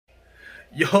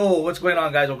Yo, what's going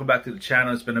on, guys? Welcome back to the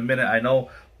channel. It's been a minute, I know,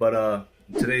 but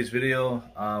today's video,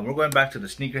 we're going back to the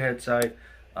sneakerhead side.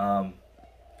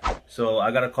 So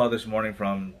I got a call this morning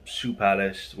from Shoe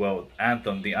Palace, well,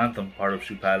 Anthem, the Anthem part of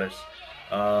Shoe Palace,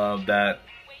 that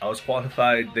I was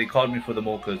qualified. They called me for the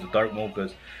Mochas, the dark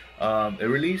Mochas. It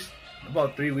released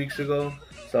about 3 weeks ago,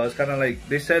 so I was kind of like,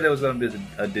 they said there was gonna be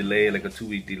a delay, like a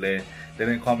 2-week delay. They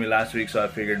didn't call me last week, so I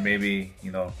figured maybe,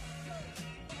 you know,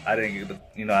 I didn't get the,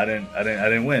 I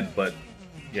didn't win. But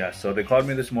yeah, so they called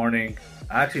me this morning.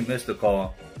 I actually missed the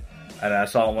call, and I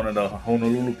saw on one of the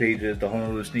Honolulu pages, the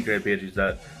Honolulu sneakerhead pages,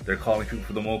 that they're calling people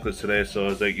for the Mochas today. So I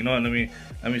was like, you know what, let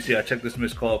me see. I checked this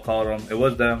missed call, called them. It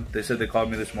was them. They said they called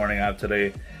me this morning. I have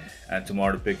today and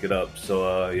tomorrow to pick it up.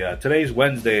 So yeah, today's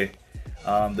Wednesday,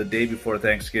 the day before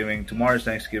Thanksgiving. Tomorrow's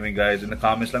Thanksgiving, guys. In the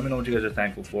comments, let me know what you guys are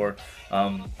thankful for.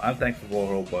 I'm thankful for a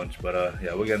whole bunch, but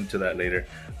yeah, we'll get into that later.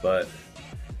 But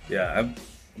yeah, I'm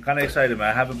kind of excited, man.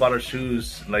 I haven't bought a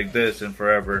shoes like this in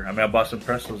forever. I mean, I bought some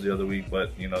Prestos the other week,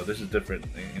 but you know, this is different.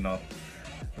 You know,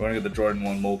 we're gonna get the Jordan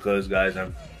 1 Mochas, guys.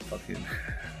 I'm fucking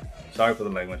sorry for the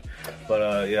language,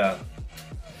 but yeah,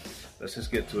 let's just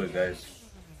get to it, guys.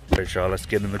 Alright, y'all, let's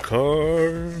get in the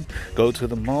car, go to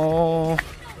the mall.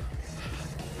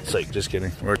 It's like, just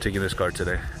kidding. We're taking this car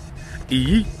today.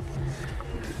 Yeah,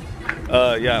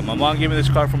 my mom gave me this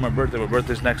car for my birthday. My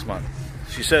birthday's next month.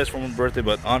 She says for my birthday,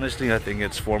 but honestly, I think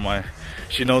it's for my,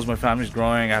 she knows my family's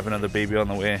growing. I have another baby on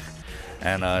the way.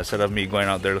 And instead of me going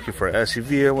out there looking for an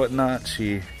SUV or whatnot,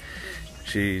 she's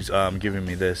giving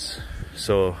me this.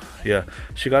 So yeah,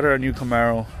 she got her a new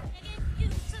Camaro.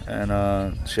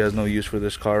 And she has no use for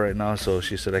this car right now. So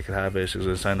she said I could have it. She's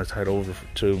gonna sign the title over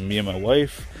to me and my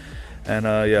wife. And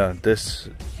yeah,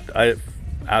 I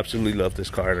absolutely love this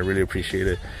car and I really appreciate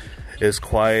it. It's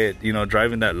quiet, you know,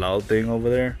 driving that loud thing over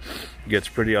there gets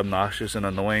pretty obnoxious and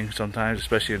annoying sometimes,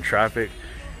 especially in traffic.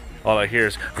 All I hear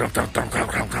is but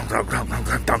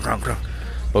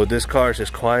with this car, it's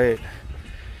just quiet.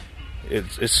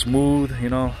 It's smooth, you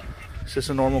know. It's just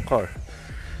a normal car.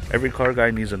 Every car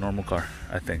guy needs a normal car,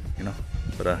 I think, you know.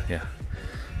 But yeah.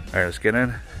 Alright, let's get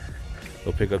in.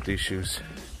 Go pick up these shoes.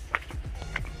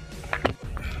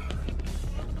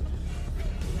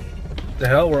 The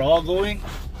hell, we're all going?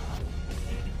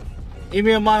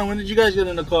 Amy and Mona, when did you guys get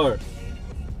in the car?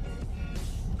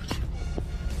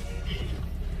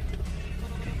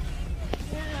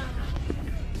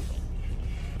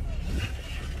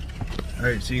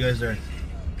 Alright, see you guys there.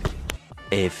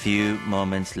 A few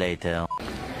moments later.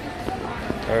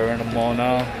 Alright, we're in the mall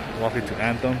now. Walking to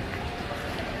Anthem.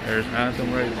 There's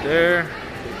Anthem right there.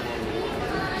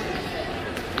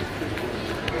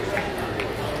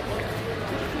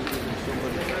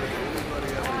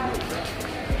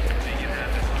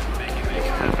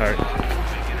 Alright.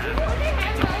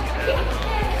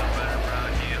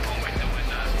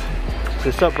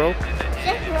 What's up, bro?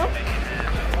 Yes, bro.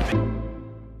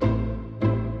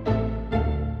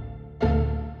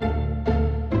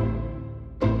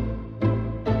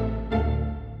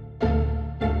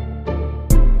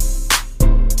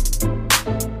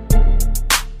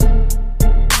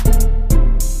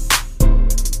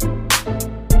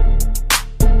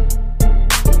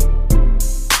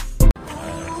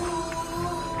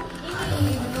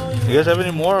 You guys have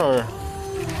any more, or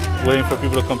waiting for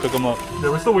people to come pick them up? Yeah,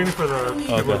 we're still waiting for the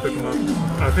people to pick them up.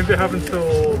 I think they have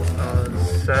until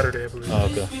Saturday, I believe. Oh,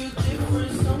 okay.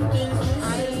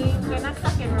 We're not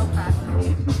stuck in real fast.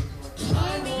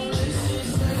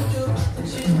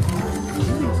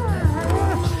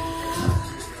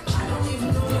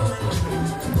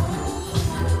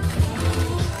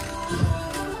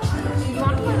 You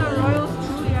want for the Royals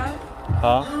too, yeah?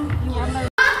 Huh?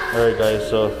 Alright, guys,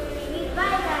 so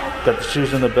got the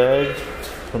shoes in the bag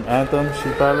from Anthem,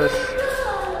 Shoe Palace.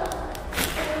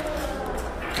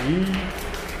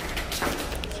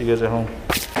 See you guys at home.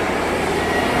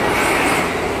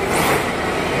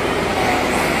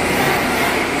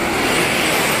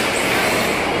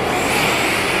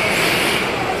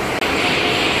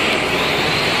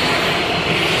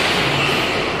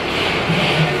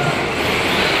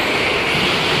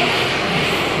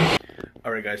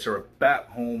 Alright, guys, so we're back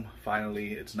home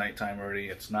finally. It's nighttime already.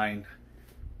 It's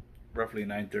roughly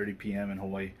 9:30 p.m. in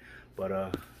Hawaii. But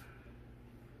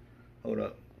hold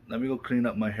up, let me go clean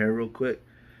up my hair real quick.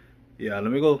 Yeah,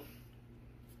 let me go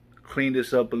clean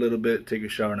this up a little bit, take a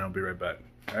shower, and I'll be right back.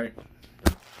 Alright,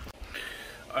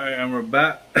 and we're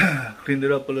back. Cleaned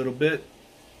it up a little bit.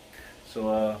 So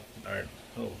alright,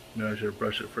 oh, maybe I should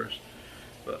brush it first,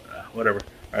 but whatever.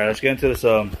 Alright, let's get into this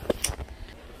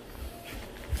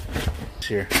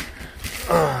here.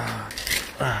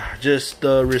 Just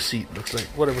the receipt, looks like.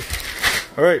 Whatever.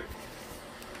 All right.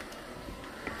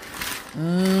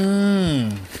 Yeah,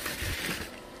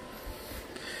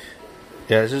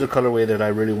 this is a colorway that I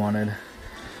really wanted.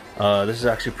 This is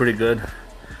actually pretty good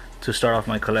to start off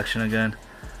my collection again.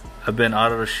 I've been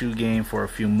out of the shoe game for a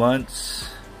few months.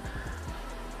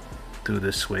 Dude,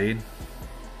 this suede.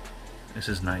 This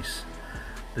is nice.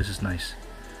 This is nice.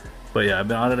 But yeah, I've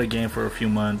been out of the game for a few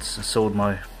months. I sold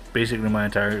basically my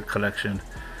entire collection.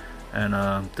 And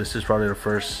this is probably the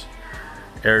first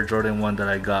Air Jordan 1 that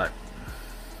I got.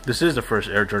 This is the first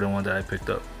Air Jordan 1 that I picked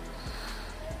up.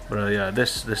 But yeah,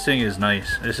 this thing is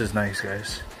nice. This is nice,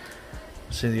 guys.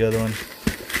 See the other one?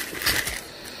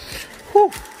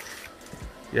 Whew.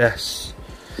 Yes.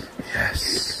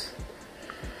 Yes.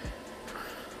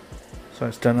 So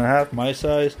it's 10.5, my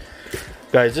size.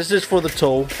 Guys, this is for the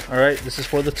toe. Alright, this is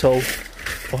for the toe.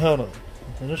 Oh, hell no.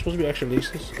 Are there supposed to be extra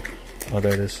laces? Oh,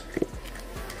 there it is.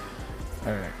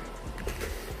 Alright.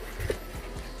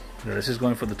 Yeah, this is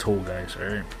going for the toe, guys.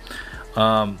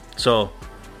 Alright. So,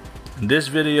 in this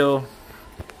video,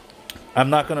 I'm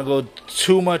not going to go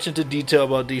too much into detail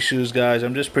about these shoes, guys.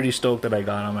 I'm just pretty stoked that I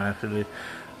got them, actually.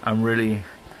 I'm really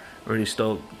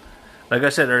stoked. Like I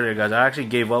said earlier, guys, I actually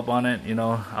gave up on it. You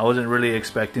know, I wasn't really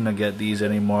expecting to get these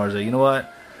anymore. I was like, you know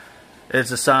what?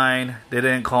 It's a sign. They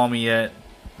didn't call me yet.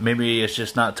 Maybe it's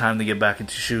just not time to get back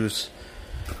into shoes.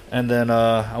 And then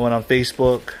I went on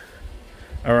Facebook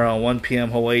around 1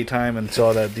 p.m. Hawaii time and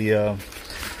saw that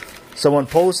someone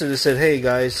posted and said, hey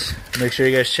guys, make sure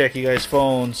you guys check you guys'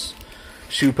 phones.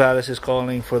 Shoe Palace is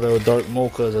calling for the dark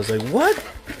mochas. I was like, what?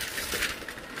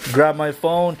 Grabbed my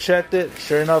phone, checked it.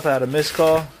 Sure enough, I had a missed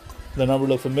call. The number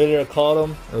looked familiar. I called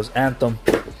them. It was Anthem.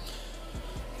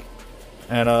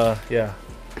 And yeah.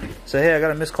 Say, hey, I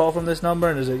got a missed call from this number.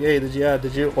 And it's like, hey, did you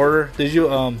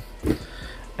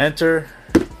enter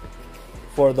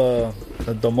for the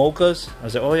mochas? I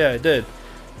was like, oh yeah, I did.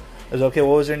 I was like, okay,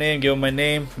 what was your name? Give them my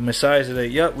name, my size. They're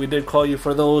like, yep, we did call you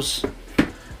for those.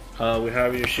 We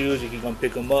have your shoes. You can come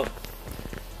pick them up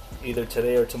either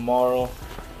today or tomorrow.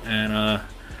 And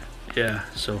yeah,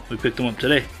 so we picked them up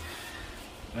today.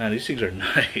 Man, these things are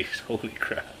nice. Holy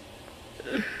crap.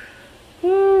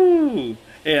 Woo!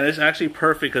 Yeah, and it's actually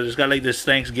perfect because it's got like this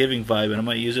Thanksgiving vibe, and I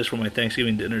might use this for my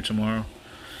Thanksgiving dinner tomorrow.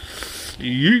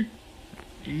 Yee!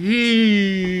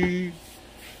 Yee!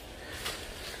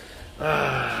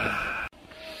 Alright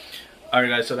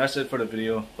guys, so that's it for the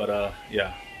video. But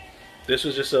yeah, this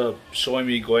was just showing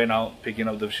me going out, picking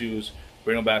up the shoes,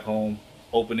 bring them back home,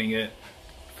 opening it,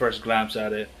 first glance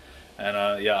at it.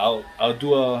 And yeah, I'll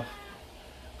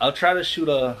try to shoot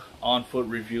a on-foot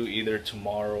review either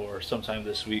tomorrow or sometime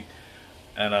this week,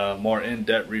 and a more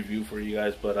in-depth review for you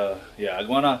guys. But yeah, I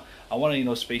wanna you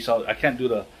know, space out. I can't do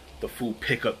the full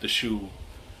pick up the shoe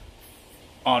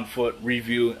on foot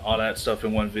review, all that stuff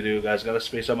in one video, guys. Gotta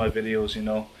space out my videos, you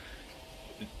know.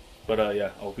 But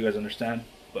yeah, I hope you guys understand.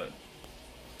 But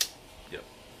yep.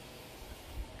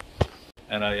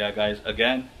 And yeah, guys,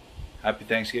 again, happy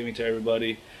Thanksgiving to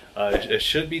everybody. It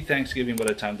should be Thanksgiving by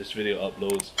the time this video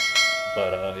uploads.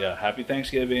 But yeah, happy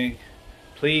Thanksgiving.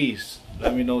 Please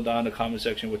let me know down in the comment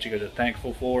section what you guys are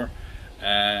thankful for.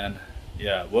 And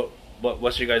yeah,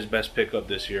 what's your guys' best pickup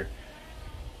this year?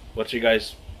 What's your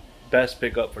guys' best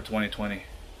pickup for 2020?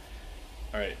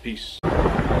 All right, peace.